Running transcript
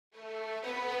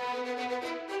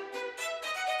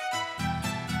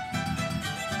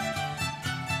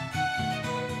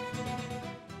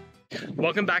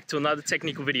Welcome back to another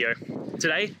technical video.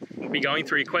 Today, we'll be going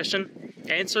through your question,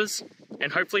 answers,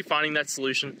 and hopefully finding that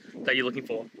solution that you're looking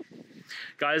for.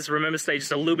 Guys, remember to stay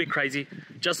just a little bit crazy,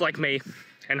 just like me,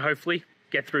 and hopefully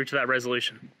get through to that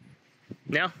resolution.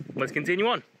 Now, let's continue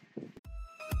on.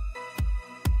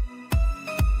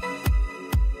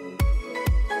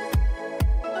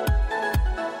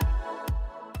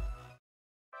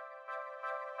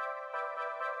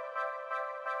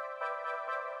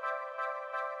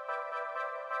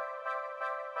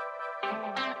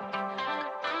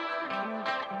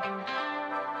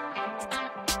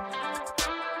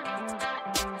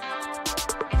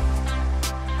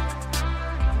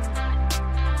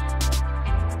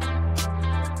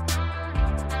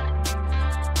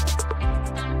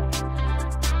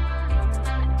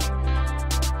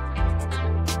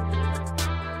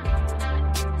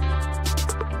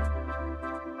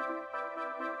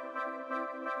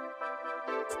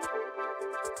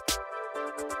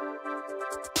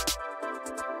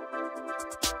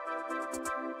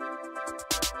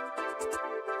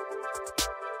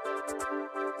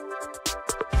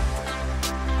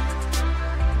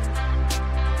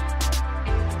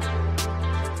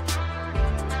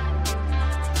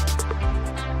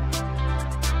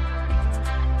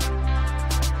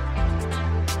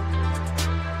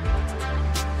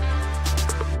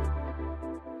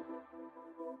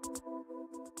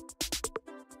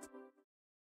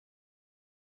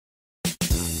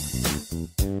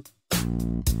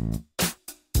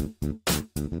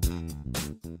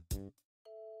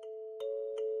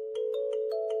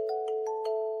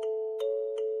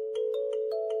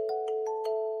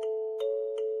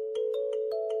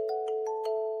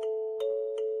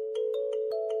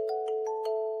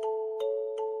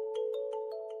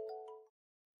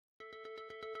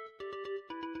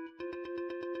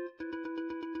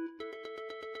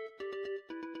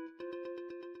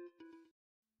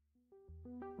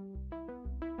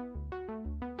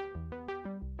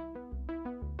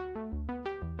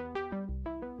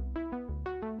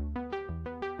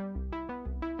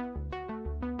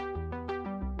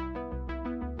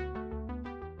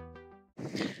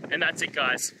 And that's it,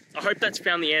 guys. I hope that's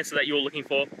found the answer that you were looking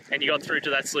for and you got through to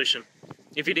that solution.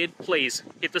 If you did, please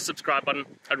hit the subscribe button.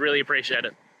 I'd really appreciate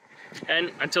it.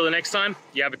 And until the next time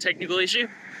you have a technical issue,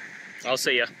 I'll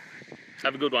see ya.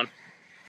 Have a good one.